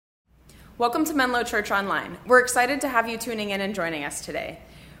Welcome to Menlo Church Online. We're excited to have you tuning in and joining us today.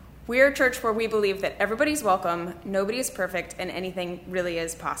 We're a church where we believe that everybody's welcome, nobody is perfect, and anything really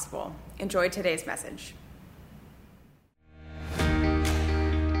is possible. Enjoy today's message.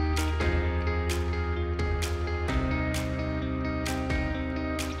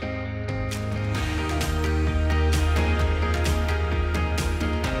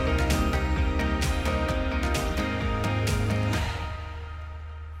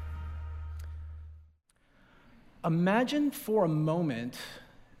 Imagine for a moment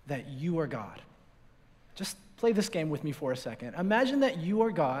that you are God. Just play this game with me for a second. Imagine that you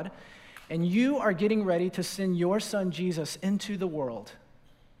are God, and you are getting ready to send your son Jesus into the world.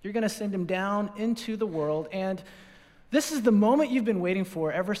 You're going to send him down into the world, and this is the moment you've been waiting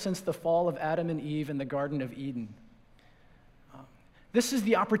for ever since the fall of Adam and Eve in the Garden of Eden. This is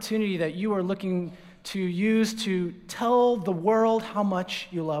the opportunity that you are looking to use to tell the world how much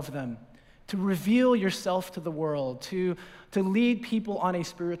you love them, to reveal yourself to the world, to lead people on a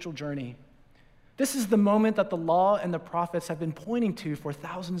spiritual journey. This is the moment that the law and the prophets have been pointing to for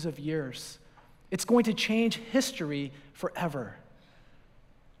thousands of years. It's going to change history forever.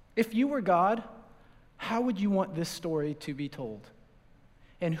 If you were God, how would you want this story to be told?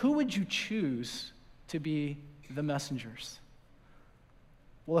 And who would you choose to be the messengers?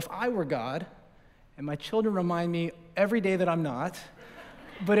 Well, if I were God, and my children remind me every day that I'm not,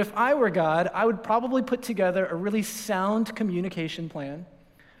 but if I were God, I would probably put together a really sound communication plan.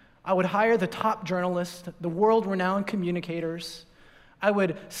 I would hire the top journalists, the world-renowned communicators. I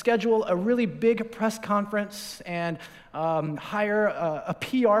would schedule a really big press conference and hire a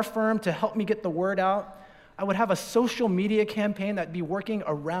PR firm to help me get the word out. I would have a social media campaign that'd be working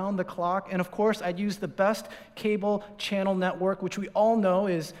around the clock. And of course, I'd use the best cable channel network, which we all know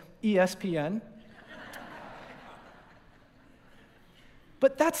is ESPN.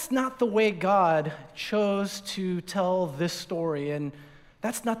 But that's not the way God chose to tell this story, and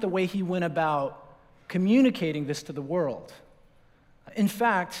that's not the way he went about communicating this to the world. In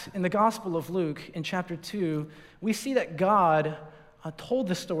fact, in the Gospel of Luke, in chapter 2, we see that God told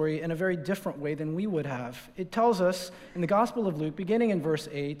the story in a very different way than we would have. It tells us in the Gospel of Luke, beginning in verse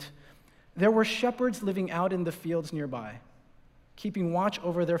 8, there were shepherds living out in the fields nearby, keeping watch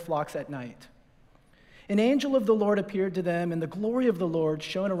over their flocks at night. An angel of the Lord appeared to them, and the glory of the Lord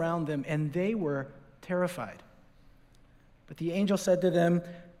shone around them, and they were terrified. But the angel said to them,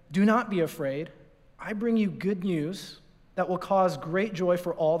 "Do not be afraid. I bring you good news that will cause great joy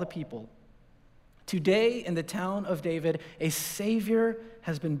for all the people. Today in the town of David, a Savior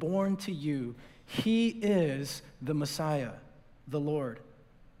has been born to you. He is the Messiah, the Lord.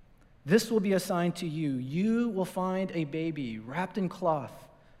 This will be a sign to you. You will find a baby wrapped in cloth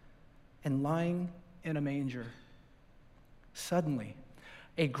and lying in a manger." Suddenly,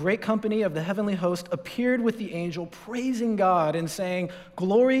 a great company of the heavenly host appeared with the angel, praising God and saying,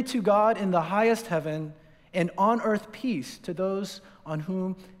 "Glory to God in the highest heaven, and on earth peace to those on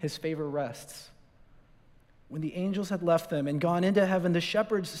whom his favor rests." When the angels had left them and gone into heaven, the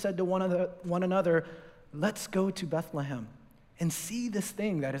shepherds said to one another, "Let's go to Bethlehem and see this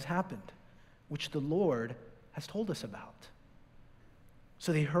thing that has happened, which the Lord has told us about."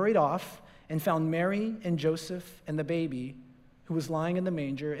 So they hurried off and found Mary and Joseph and the baby who was lying in the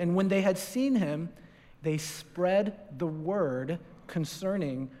manger. And when they had seen him, they spread the word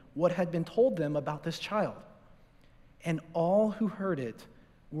concerning what had been told them about this child. And all who heard it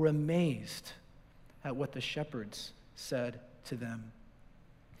were amazed at what the shepherds said to them.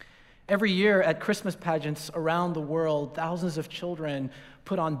 Every year at Christmas pageants around the world, thousands of children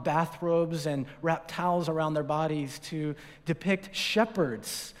put on bathrobes and wrap towels around their bodies to depict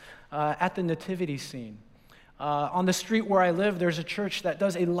shepherds at the nativity scene. On the street where I live, there's a church that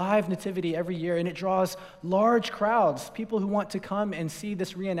does a live nativity every year, and it draws large crowds, people who want to come and see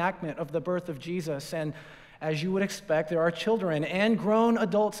this reenactment of the birth of Jesus. And as you would expect, there are children and grown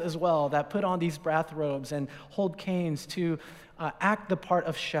adults as well that put on these bathrobes and hold canes to act the part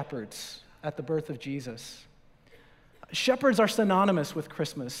of shepherds at the birth of Jesus. Shepherds are synonymous with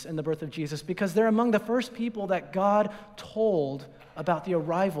Christmas and the birth of Jesus because they're among the first people that God told about the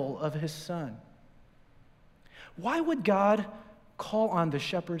arrival of his son. Why would God call on the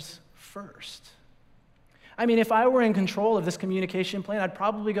shepherds first? I mean, if I were in control of this communication plan, I'd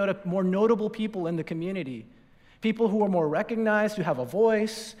probably go to more notable people in the community, people who are more recognized, who have a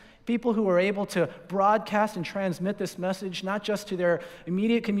voice, people who are able to broadcast and transmit this message not just to their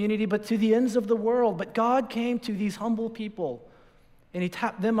immediate community, but to the ends of the world. But God came to these humble people, and he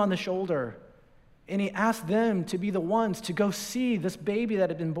tapped them on the shoulder, and he asked them to be the ones to go see this baby that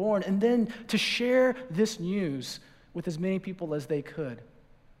had been born, and then to share this news with as many people as they could.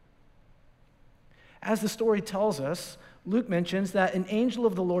 As the story tells us, Luke mentions that an angel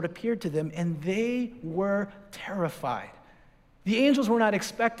of the Lord appeared to them, and they were terrified. The angels were not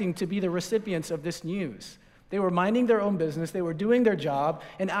expecting to be the recipients of this news. They were minding their own business, they were doing their job,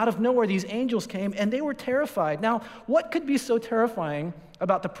 and out of nowhere these angels came, and they were terrified. Now, what could be so terrifying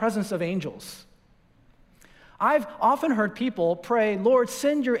about the presence of angels? I've often heard people pray, Lord,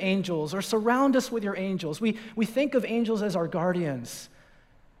 send your angels, or surround us with your angels. We think of angels as our guardians,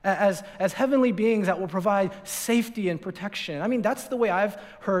 as heavenly beings that will provide safety and protection. I mean, that's the way I've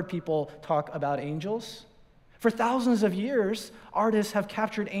heard people talk about angels. For thousands of years, artists have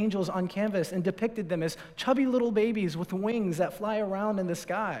captured angels on canvas and depicted them as chubby little babies with wings that fly around in the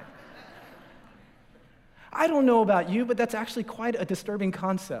sky. I don't know about you, but that's actually quite a disturbing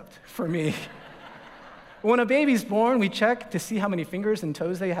concept for me. When a baby's born, we check to see how many fingers and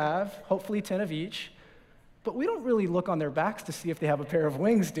toes they have, hopefully 10 of each. But we don't really look on their backs to see if they have a pair of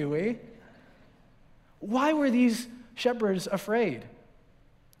wings, do we? Why were these shepherds afraid?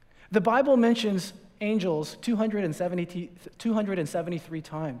 The Bible mentions angels 273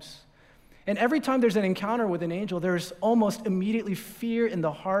 times. And every time there's an encounter with an angel, there's almost immediately fear in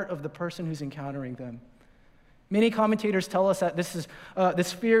the heart of the person who's encountering them. Many commentators tell us that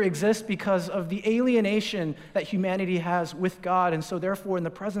this fear exists because of the alienation that humanity has with God, and so therefore in the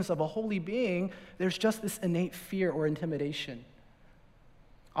presence of a holy being, there's just this innate fear or intimidation.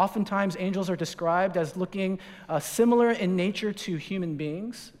 Oftentimes, angels are described as looking similar in nature to human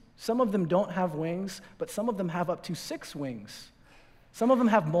beings. Some of them don't have wings, but some of them have up to 6 wings. Some of them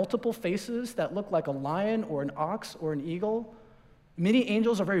have multiple faces that look like a lion or an ox or an eagle. Many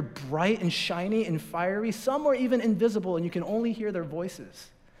angels are very bright and shiny and fiery. Some are even invisible, and you can only hear their voices.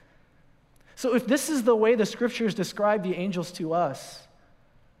 So if this is the way the scriptures describe the angels to us,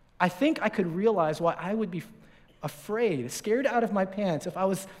 I think I could realize why I would be afraid, scared out of my pants, if I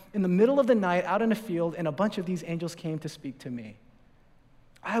was in the middle of the night out in a field and a bunch of these angels came to speak to me.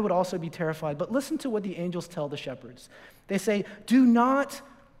 I would also be terrified. But listen to what the angels tell the shepherds. They say, "Do not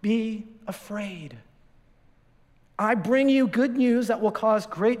be afraid. I bring you good news that will cause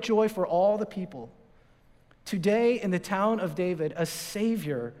great joy for all the people. Today in the town of David, a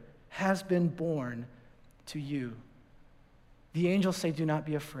Savior has been born to you." The angels say, "Do not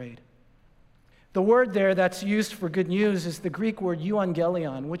be afraid." The word there that's used for good news is the Greek word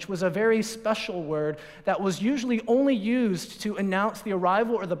euangelion, which was a very special word that was usually only used to announce the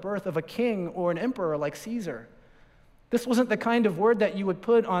arrival or the birth of a king or an emperor like Caesar. This wasn't the kind of word that you would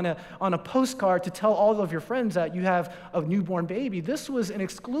put on a postcard to tell all of your friends that you have a newborn baby. This was an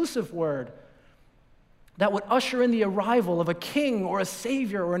exclusive word that would usher in the arrival of a king or a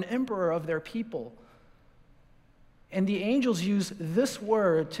savior or an emperor of their people. And the angels use this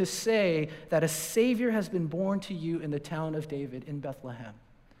word to say that a Savior has been born to you in the town of David in Bethlehem.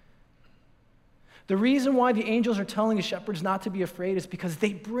 The reason why the angels are telling the shepherds not to be afraid is because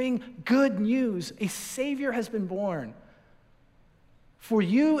they bring good news. A Savior has been born for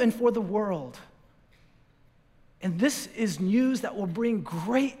you and for the world. And this is news that will bring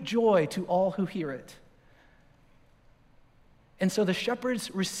great joy to all who hear it. And so the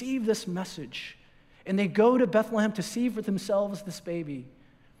shepherds receive this message, and they go to Bethlehem to see for themselves this baby.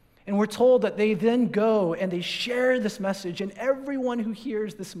 And we're told that they then go and they share this message, and everyone who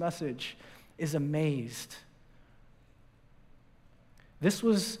hears this message is amazed. This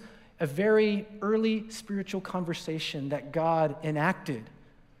was a very early spiritual conversation that God enacted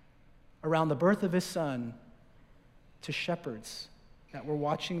around the birth of his son to shepherds that were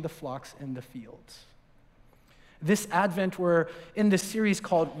watching the flocks in the fields. This Advent, we're in this series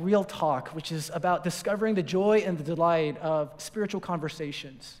called Real Talk, which is about discovering the joy and the delight of spiritual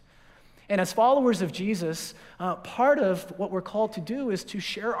conversations. And as followers of Jesus, part of what we're called to do is to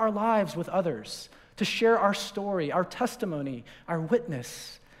share our lives with others, to share our story, our testimony, our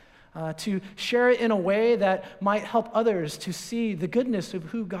witness, to share it in a way that might help others to see the goodness of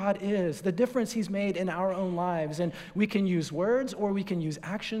who God is, the difference he's made in our own lives. And we can use words, or we can use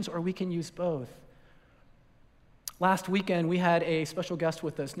actions, or we can use both. Last weekend, we had a special guest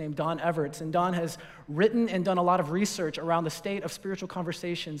with us named Don Everts, and Don has written and done a lot of research around the state of spiritual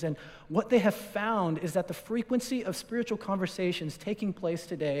conversations, and what they have found is that the frequency of spiritual conversations taking place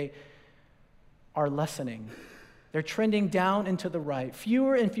today are lessening. They're trending down and to the right.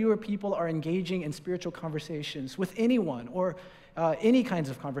 Fewer and fewer people are engaging in spiritual conversations with anyone, or any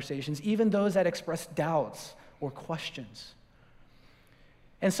kinds of conversations, even those that express doubts or questions.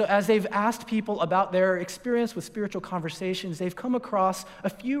 And so as they've asked people about their experience with spiritual conversations, they've come across a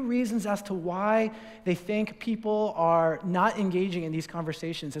few reasons as to why they think people are not engaging in these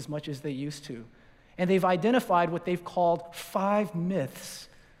conversations as much as they used to. And they've identified what they've called 5 myths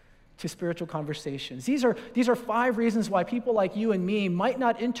to spiritual conversations. These are 5 reasons why people like you and me might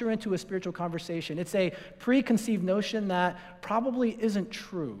not enter into a spiritual conversation. It's a preconceived notion that probably isn't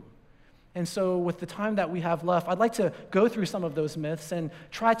true. And so with the time that we have left, I'd like to go through some of those myths and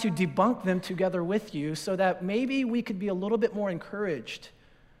try to debunk them together with you so that maybe we could be a little bit more encouraged,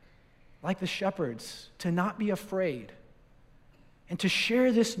 like the shepherds, to not be afraid and to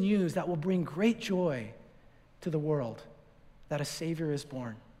share this news that will bring great joy to the world, that a Savior is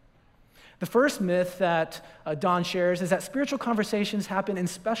born. The first myth that Don shares is that spiritual conversations happen in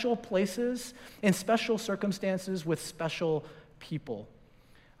special places, in special circumstances, with special people.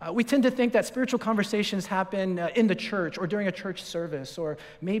 We tend to think that spiritual conversations happen in the church or during a church service or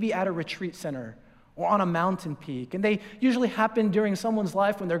maybe at a retreat center or on a mountain peak. And they usually happen during someone's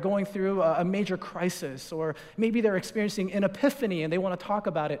life when they're going through a major crisis, or maybe they're experiencing an epiphany and they want to talk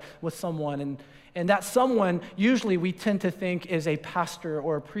about it with someone. And that someone, usually we tend to think is a pastor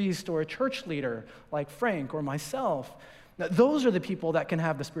or a priest or a church leader like Frank or myself. Now, those are the people that can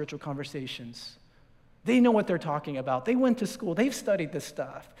have the spiritual conversations. They know what they're talking about. They went to school. They've studied this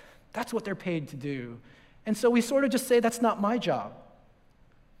stuff. That's what they're paid to do. And so we sort of just say, that's not my job.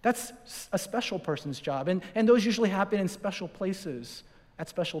 That's a special person's job. And those usually happen in special places at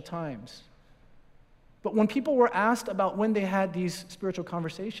special times. But when people were asked about when they had these spiritual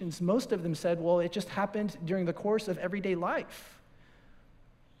conversations, most of them said, well, it just happened during the course of everyday life,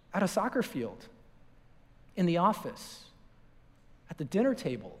 at a soccer field, in the office, at the dinner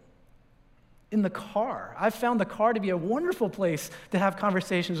table, in the car. I've found the car to be a wonderful place to have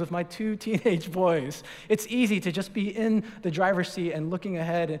conversations with my 2 teenage boys. It's easy to just be in the driver's seat and looking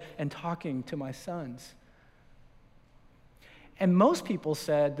ahead and talking to my sons. And most people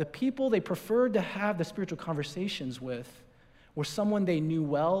said the people they preferred to have the spiritual conversations with were someone they knew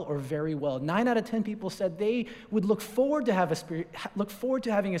well or very well. 9 out of 10 people said they would look forward to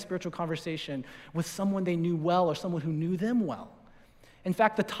having a spiritual conversation with someone they knew well or someone who knew them well. In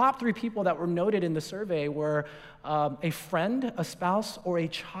fact, the top 3 people that were noted in the survey were a friend, a spouse, or a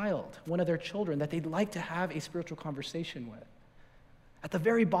child, one of their children, that they'd like to have a spiritual conversation with. At the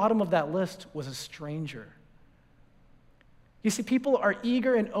very bottom of that list was a stranger. You see, people are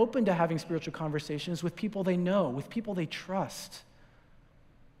eager and open to having spiritual conversations with people they know, with people they trust,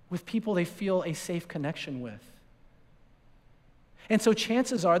 with people they feel a safe connection with. And so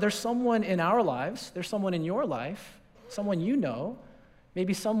chances are there's someone in our lives, there's someone in your life, someone you know,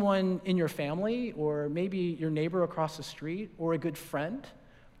 maybe someone in your family, or maybe your neighbor across the street, or a good friend,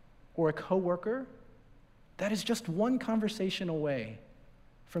 or a coworker, that is just one conversation away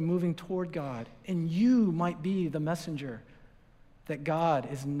from moving toward God. And you might be the messenger that God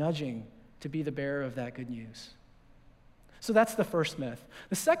is nudging to be the bearer of that good news. So that's the first myth.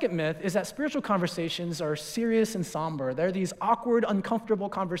 The second myth is that spiritual conversations are serious and somber. They're these awkward, uncomfortable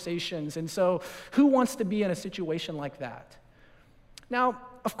conversations. And so who wants to be in a situation like that? Now,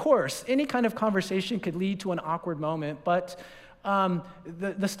 of course, any kind of conversation could lead to an awkward moment, but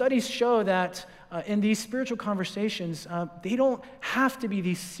the studies show that in these spiritual conversations, they don't have to be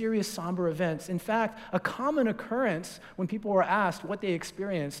these serious, somber events. In fact, a common occurrence when people were asked what they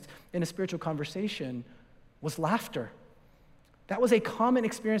experienced in a spiritual conversation was laughter. That was a common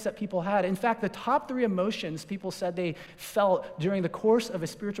experience that people had. In fact, the top 3 emotions people said they felt during the course of a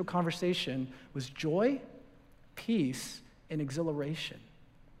spiritual conversation was joy, peace, and exhilaration.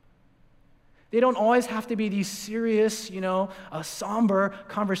 They don't always have to be these serious, somber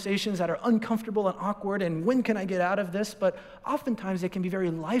conversations that are uncomfortable and awkward, and when can I get out of this? But oftentimes they can be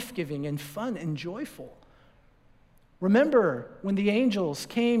very life-giving and fun and joyful. Remember, when the angels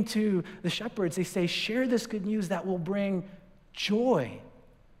came to the shepherds, they say, share this good news that will bring joy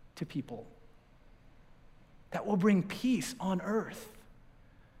to people, that will bring peace on earth.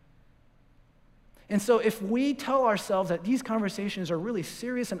 And so if we tell ourselves that these conversations are really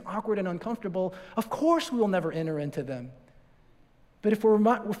serious and awkward and uncomfortable, of course we will never enter into them. But if we're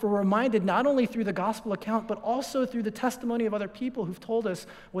reminded not only through the gospel account, but also through the testimony of other people who've told us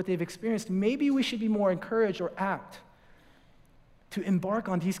what they've experienced, maybe we should be more encouraged or apt to embark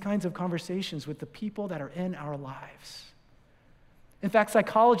on these kinds of conversations with the people that are in our lives. In fact,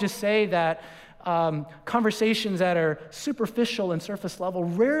 psychologists say that conversations that are superficial and surface level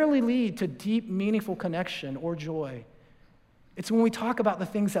rarely lead to deep, meaningful connection or joy. It's when we talk about the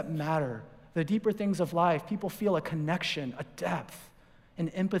things that matter, the deeper things of life, people feel a connection, a depth, an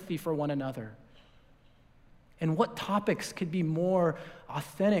empathy for one another. And what topics could be more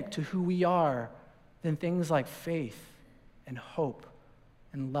authentic to who we are than things like faith and hope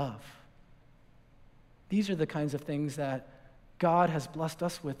and love? These are the kinds of things that God has blessed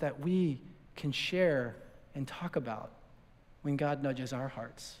us with that we can share and talk about when God nudges our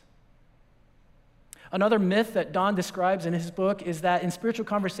hearts. Another myth that Don describes in his book is that in spiritual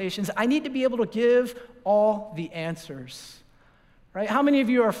conversations, I need to be able to give all the answers. Right? How many of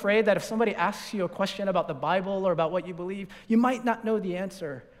you are afraid that if somebody asks you a question about the Bible or about what you believe, you might not know the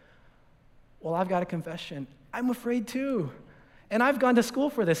answer? Well, I've got a confession. I'm afraid too. And I've gone to school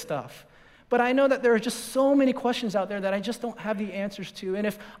for this stuff. But I know that there are just so many questions out there that I just don't have the answers to. And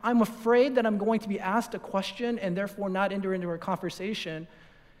if I'm afraid that I'm going to be asked a question and therefore not enter into a conversation,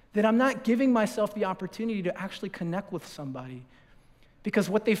 then I'm not giving myself the opportunity to actually connect with somebody. Because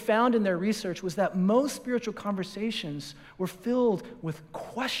what they found in their research was that most spiritual conversations were filled with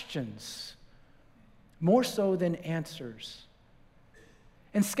questions, more so than answers.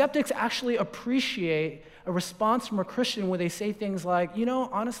 And skeptics actually appreciate a response from a Christian when they say things like,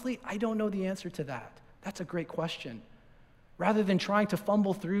 honestly, I don't know the answer to that. That's a great question. Rather than trying to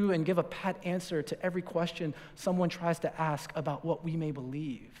fumble through and give a pat answer to every question someone tries to ask about what we may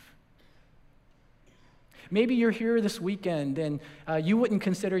believe. Maybe you're here this weekend and you wouldn't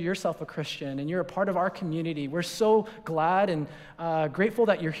consider yourself a Christian and you're a part of our community. We're so glad and grateful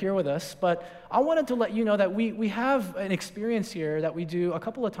that you're here with us. But I wanted to let you know that we have an experience here that we do a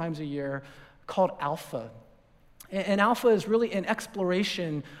couple of times a year called Alpha. And Alpha is really an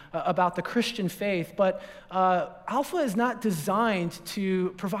exploration about the Christian faith. But Alpha is not designed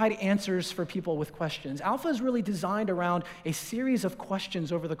to provide answers for people with questions. Alpha is really designed around a series of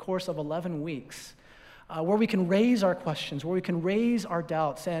questions over the course of 11 weeks. Where we can raise our questions, where we can raise our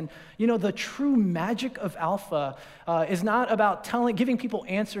doubts. And, the true magic of Alpha is not about giving people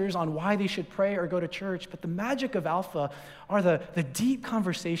answers on why they should pray or go to church, but the magic of Alpha are the deep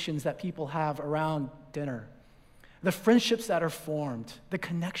conversations that people have around dinner, the friendships that are formed, the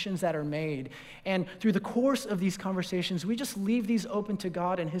connections that are made. And through the course of these conversations, we just leave these open to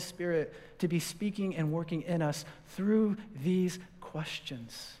God and His Spirit to be speaking and working in us through these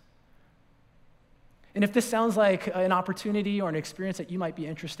questions. And if this sounds like an opportunity or an experience that you might be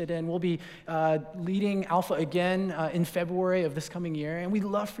interested in, we'll be leading Alpha again in February of this coming year, and we'd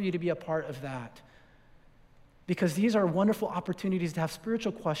love for you to be a part of that. Because these are wonderful opportunities to have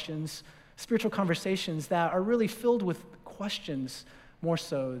spiritual questions, spiritual conversations that are really filled with questions more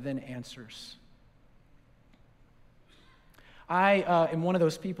so than answers. I am one of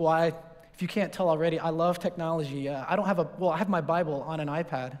those people, if you can't tell already, I love technology. I have my Bible on an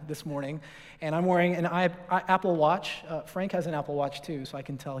iPad this morning, and I'm wearing an Apple Watch. Frank has an Apple Watch too, so I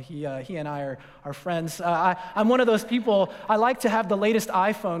can tell he and I are friends. I'm one of those people, I like to have the latest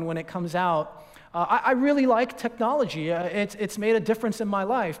iPhone when it comes out. I really like technology. It's made a difference in my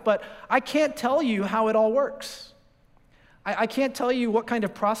life, but I can't tell you how it all works. I can't tell you what kind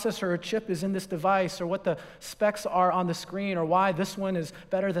of processor or chip is in this device or what the specs are on the screen or why this one is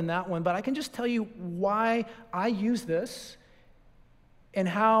better than that one, but I can just tell you why I use this and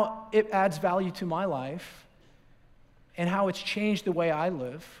how it adds value to my life and how it's changed the way I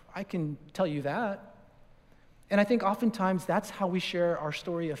live. I can tell you that. And I think oftentimes that's how we share our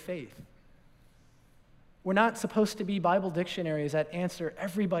story of faith. We're not supposed to be Bible dictionaries that answer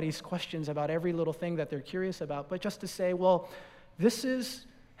everybody's questions about every little thing that they're curious about, but just to say, well, this is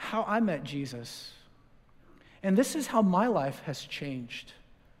how I met Jesus. And this is how my life has changed.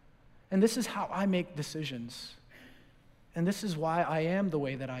 And this is how I make decisions. And this is why I am the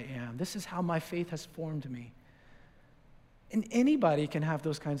way that I am. This is how my faith has formed me. And anybody can have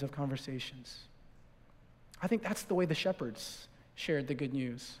those kinds of conversations. I think that's the way the shepherds shared the good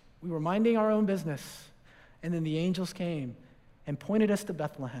news. We were minding our own business. And then the angels came and pointed us to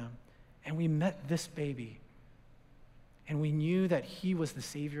Bethlehem, and we met this baby, and we knew that he was the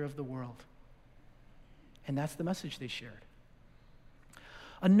Savior of the world. And that's the message they shared.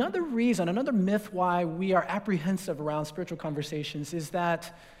 Another myth why we are apprehensive around spiritual conversations is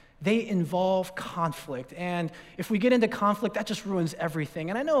that they involve conflict. And if we get into conflict, that just ruins everything.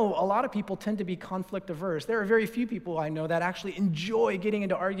 And I know a lot of people tend to be conflict averse. There are very few people I know that actually enjoy getting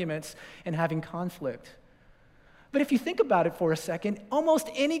into arguments and having conflict. But if you think about it for a second, almost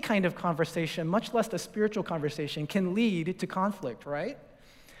any kind of conversation, much less a spiritual conversation, can lead to conflict, right?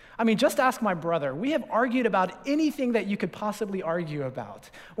 I mean, just ask my brother. We have argued about anything that you could possibly argue about.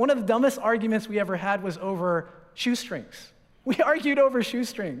 One of the dumbest arguments we ever had was over shoestrings. We argued over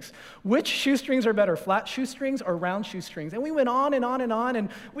shoestrings. Which shoestrings are better, flat shoestrings or round shoestrings? And we went on and on and on, and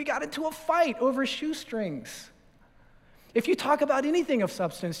we got into a fight over shoestrings. If you talk about anything of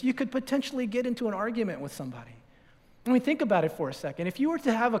substance, you could potentially get into an argument with somebody. I mean, think about it for a second. If you were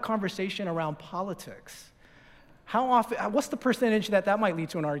to have a conversation around politics, how often, what's the percentage that might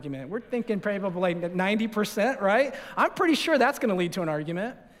lead to an argument? We're thinking probably like 90%, right? I'm pretty sure that's going to lead to an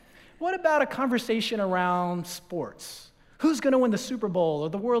argument. What about a conversation around sports? Who's going to win the Super Bowl or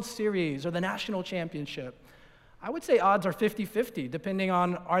the World Series or the national championship? I would say odds are 50-50, depending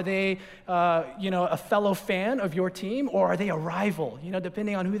on are they, a fellow fan of your team, or are they a rival?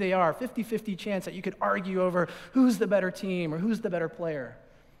 Depending on who they are, 50-50 chance that you could argue over who's the better team or who's the better player.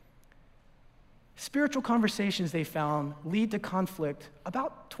 Spiritual conversations, they found, lead to conflict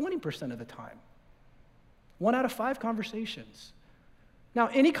about 20% of the time. 1 out of 5 conversations. Now,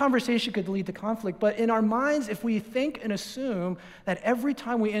 any conversation could lead to conflict, but in our minds, if we think and assume that every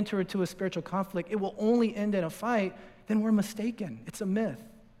time we enter into a spiritual conflict, it will only end in a fight, then we're mistaken. It's a myth.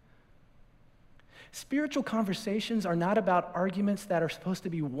 Spiritual conversations are not about arguments that are supposed to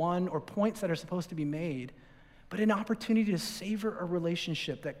be won or points that are supposed to be made, but an opportunity to savor a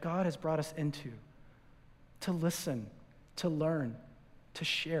relationship that God has brought us into, to listen, to learn, to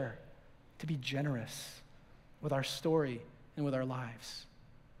share, to be generous with our story and with our lives.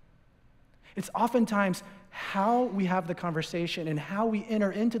 It's oftentimes how we have the conversation and how we enter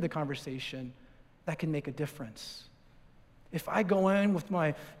into the conversation that can make a difference. If I go in with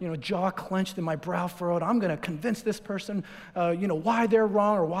my jaw clenched and my brow furrowed, I'm going to convince this person why they're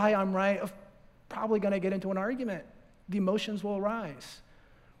wrong or why I'm right. I'm probably going to get into an argument. The emotions will arise.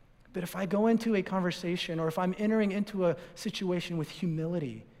 But if I go into a conversation or if I'm entering into a situation with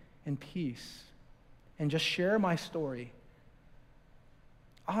humility and peace and just share my story,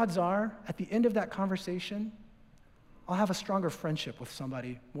 odds are, at the end of that conversation, I'll have a stronger friendship with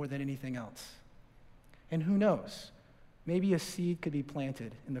somebody more than anything else. And who knows, maybe a seed could be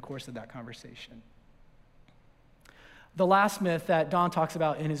planted in the course of that conversation. The last myth that Don talks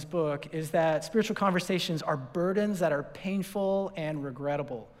about in his book is that spiritual conversations are burdens that are painful and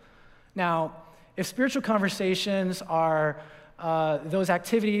regrettable. Now, if spiritual conversations are those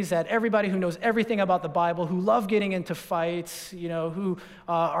activities that everybody who knows everything about the Bible, who love getting into fights, who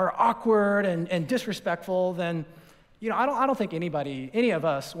are awkward and disrespectful, then, I don't think any of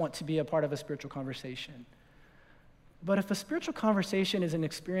us want to be a part of a spiritual conversation. But if a spiritual conversation is an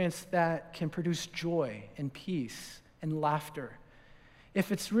experience that can produce joy and peace and laughter,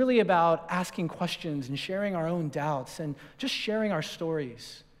 if it's really about asking questions and sharing our own doubts and just sharing our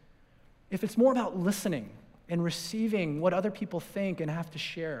stories, if it's more about listening and receiving what other people think and have to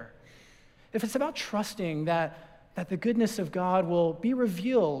share, if it's about trusting that the goodness of God will be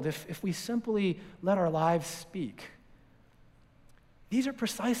revealed if we simply let our lives speak, these are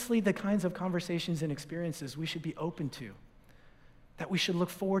precisely the kinds of conversations and experiences we should be open to, that we should look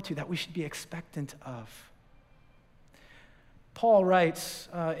forward to, that we should be expectant of. Paul writes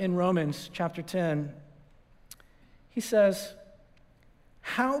in Romans chapter 10, he says,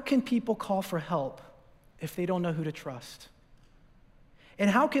 "How can people call for help if they don't know who to trust? And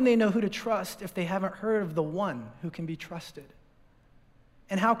how can they know who to trust if they haven't heard of the one who can be trusted?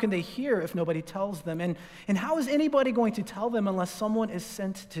 And how can they hear if nobody tells them? And how is anybody going to tell them unless someone is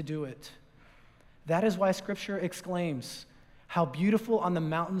sent to do it? That is why Scripture exclaims, 'How beautiful on the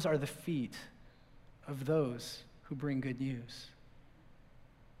mountains are the feet of those who bring good news.'"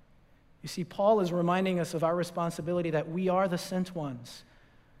 You see, Paul is reminding us of our responsibility that we are the sent ones,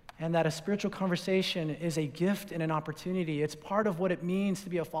 and that a spiritual conversation is a gift and an opportunity. It's part of what it means to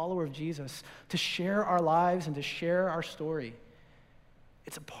be a follower of Jesus, to share our lives and to share our story.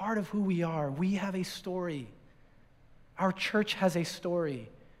 It's a part of who we are. We have a story. Our church has a story.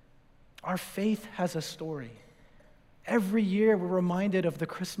 Our faith has a story. Every year we're reminded of the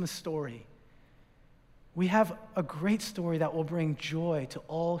Christmas story. We have a great story that will bring joy to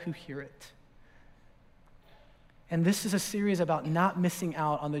all who hear it. And this is a series about not missing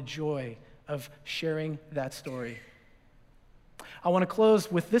out on the joy of sharing that story. I want to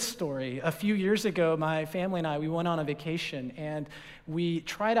close with this story. A few years ago, my family and I, we went on a vacation, and we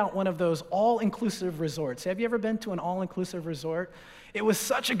tried out one of those all-inclusive resorts. Have you ever been to an all-inclusive resort? It was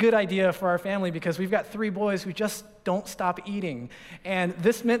such a good idea for our family because we've got 3 boys who just don't stop eating. And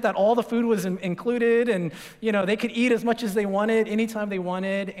this meant that all the food was included, and they could eat as much as they wanted, anytime they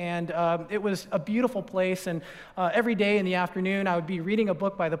wanted. And it was a beautiful place. And every day in the afternoon, I would be reading a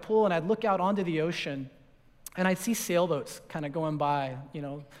book by the pool, and I'd look out onto the ocean, and I'd see sailboats kind of going by,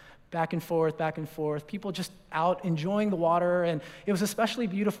 back and forth, people just out enjoying the water. And it was especially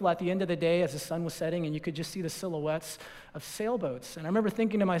beautiful at the end of the day as the sun was setting, and you could just see the silhouettes of sailboats. And I remember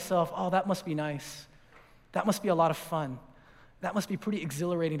thinking to myself, oh, that must be nice. That must be a lot of fun. That must be pretty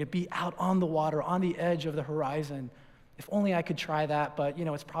exhilarating to be out on the water, on the edge of the horizon. If only I could try that, but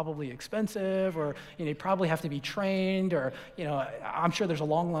it's probably expensive, or you probably have to be trained, or I'm sure there's a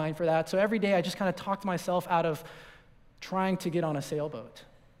long line for that. So every day I just kind of talked myself out of trying to get on a sailboat.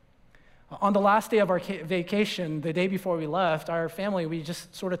 On the last day of our vacation, the day before we left, our family, we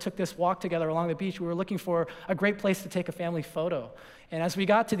just sort of took this walk together along the beach. We were looking for a great place to take a family photo. And as we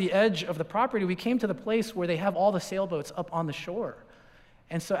got to the edge of the property, we came to the place where they have all the sailboats up on the shore.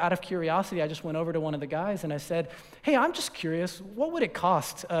 And so out of curiosity, I just went over to one of the guys and I said, hey, I'm just curious, what would it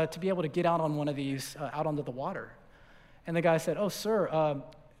cost to be able to get out on one of these out onto the water? And the guy said, oh, sir,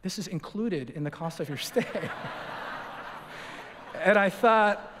 this is included in the cost of your stay. And I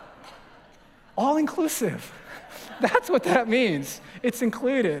thought, all inclusive. That's what that means. It's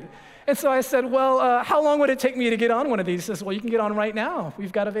included. And so I said, well, how long would it take me to get on one of these? He says, well, you can get on right now.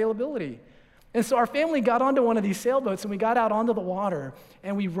 We've got availability. And so our family got onto one of these sailboats, and we got out onto the water,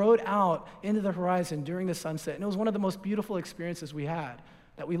 and we rowed out into the horizon during the sunset. And it was one of the most beautiful experiences we had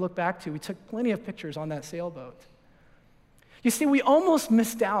that we look back to. We took plenty of pictures on that sailboat. You see, we almost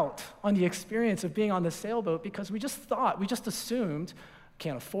missed out on the experience of being on the sailboat because we just assumed,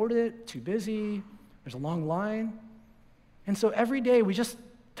 can't afford it, too busy, there's a long line. And so every day we just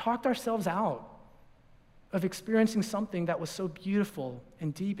talked ourselves out of experiencing something that was so beautiful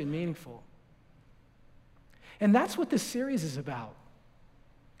and deep and meaningful. And that's what this series is about.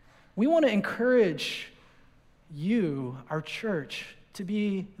 We want to encourage you, our church, to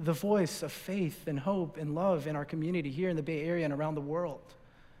be the voice of faith and hope and love in our community here in the Bay Area and around the world.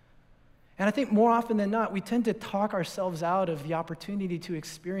 And I think more often than not, we tend to talk ourselves out of the opportunity to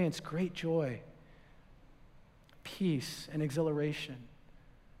experience great joy, peace, and exhilaration.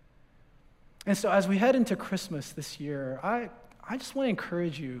 And so as we head into Christmas this year, I just want to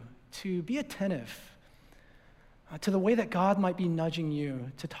encourage you to be attentive to the way that God might be nudging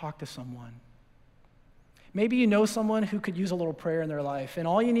you to talk to someone. Maybe you know someone who could use a little prayer in their life, and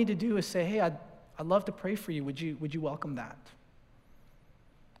all you need to do is say, hey, I'd love to pray for you. Would you welcome that?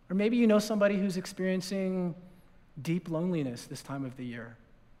 Or maybe you know somebody who's experiencing deep loneliness this time of the year.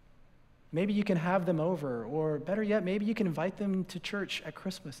 Maybe you can have them over, or better yet, maybe you can invite them to church at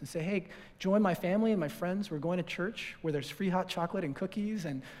Christmas and say, hey, join my family and my friends. We're going to church where there's free hot chocolate and cookies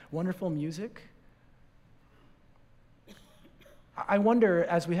and wonderful music. I wonder,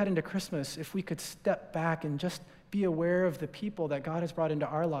 as we head into Christmas, if we could step back and just be aware of the people that God has brought into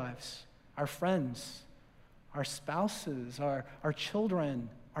our lives, our friends, our spouses, our children,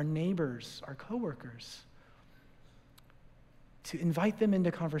 our neighbors, our coworkers, to invite them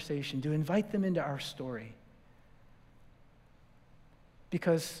into conversation, to invite them into our story.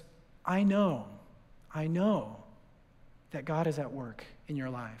 Because I know that God is at work in your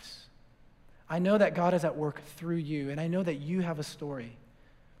lives. I know that God is at work through you, and I know that you have a story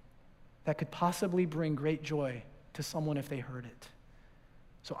that could possibly bring great joy to someone if they heard it.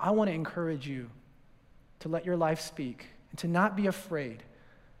 So I want to encourage you to let your life speak and to not be afraid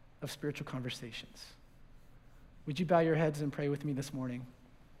of spiritual conversations. Would you bow your heads and pray with me this morning?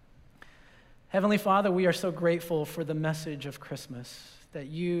 Heavenly Father, we are so grateful for the message of Christmas, that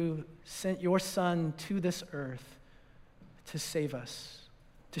you sent your Son to this earth to save us,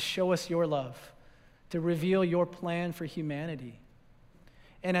 to show us your love, to reveal your plan for humanity.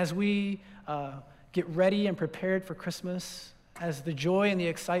 And as we get ready and prepared for Christmas, as the joy and the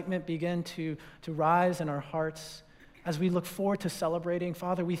excitement begin to rise in our hearts, as we look forward to celebrating,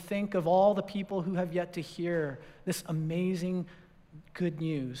 Father, we think of all the people who have yet to hear this amazing good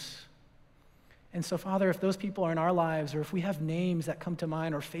news. And so, Father, if those people are in our lives, or if we have names that come to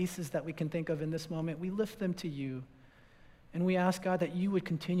mind or faces that we can think of in this moment, we lift them to you. And we ask, God, that you would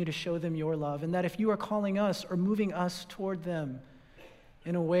continue to show them your love, and that if you are calling us or moving us toward them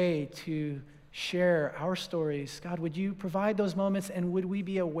in a way to share our stories, God, would you provide those moments, and would we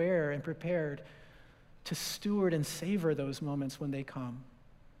be aware and prepared to steward and savor those moments when they come?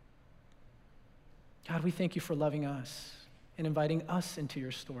 God, we thank you for loving us and inviting us into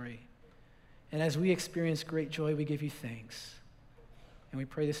your story. And as we experience great joy, we give you thanks. And we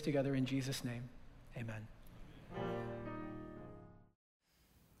pray this together in Jesus' name. Amen.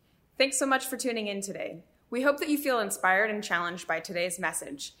 Thanks so much for tuning in today. We hope that you feel inspired and challenged by today's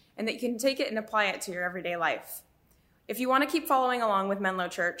message, and that you can take it and apply it to your everyday life. If you want to keep following along with Menlo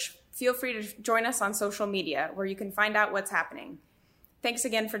Church, feel free to join us on social media, where you can find out what's happening. Thanks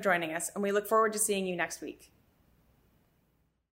again for joining us, and we look forward to seeing you next week.